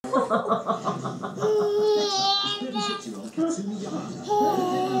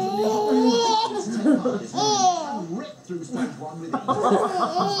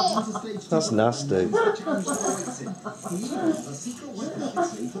That's nasty.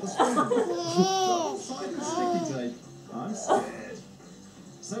 I'm scared.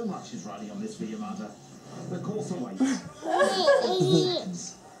 So much is riding on this for Yamada. The course awaits.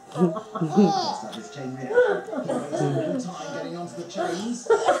 Start his chain reaction. He wastes no time getting onto the chains.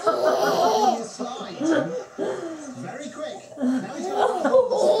 Getting his slide. Very quick. Now he's got to hold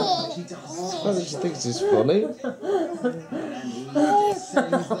the slide, which he does. I just think this is funny. And he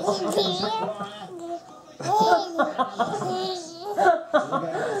descends the second wire.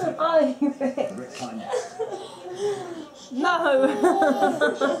 Rick climb next. No!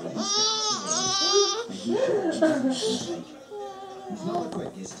 He's not the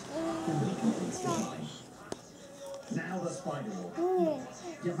quickest, but he completes the climb. Now the spider walk.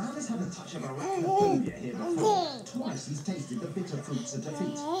 Yamada's had a touch of arachnophobia here before. Twice he's tasted the bitter fruits of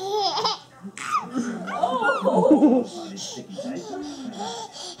defeat. Sticky tape.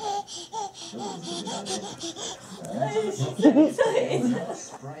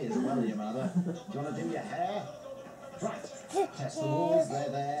 Spray as well, Yamada. Do you want to do your hair? Right. Test the walls. They're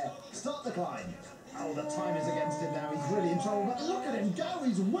there. Start the climb. Oh, the time is against him now. He's really in trouble. But look at him go.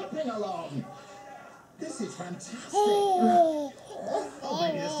 He's whipping along. This is fantastic. Oh,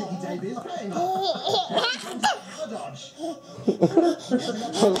 maybe the sticky tape is paying off. Hammer dodge.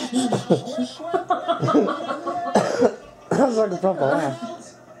 That's like a proper laugh.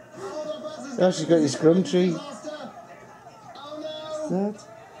 Oh, she's got your scrunchie. Oh no!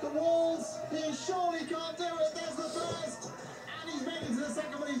 The walls! He surely can't do it! There's the first! And he's made it to the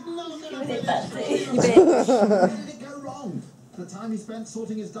second, but he's not going to Bit do fancy. Where did it go wrong? The time he spent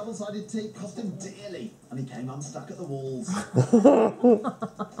sorting his double-sided tape cost him dearly, and he came unstuck at the walls.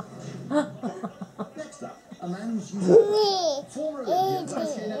 Next up, a man who's using former Olympian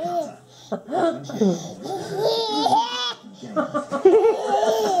Daisuke Nakata.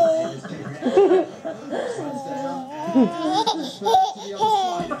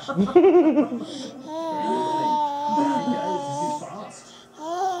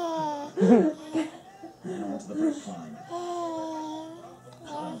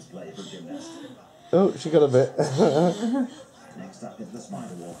 Oh, she got a bit. Next up is the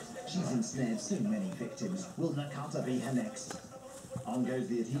spider walk. She's ensnared so many victims. Will Nakata be her next? On goes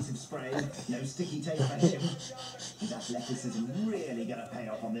the adhesive spray. No sticky tape for him. His athleticism really going to pay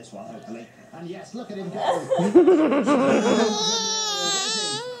off on this one, hopefully. And yes, look at him go.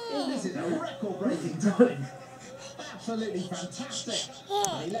 This is a record-breaking time. Absolutely fantastic.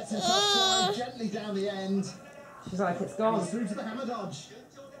 And he lets himself slide gently down the end. She's like, it's gone. He's through to the hammer dodge.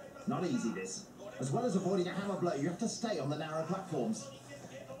 Not easy, this. As well as avoiding a hammer blow, you have to stay on the narrow platforms.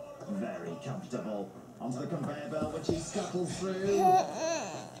 Very comfortable. Onto the conveyor belt, which he scuttles through.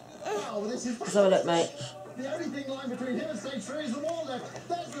 Oh, this is... Let's have a look, mate. The only thing lying between him and stage 3 is the wall left.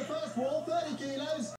 There's the first wall, 30 kilos.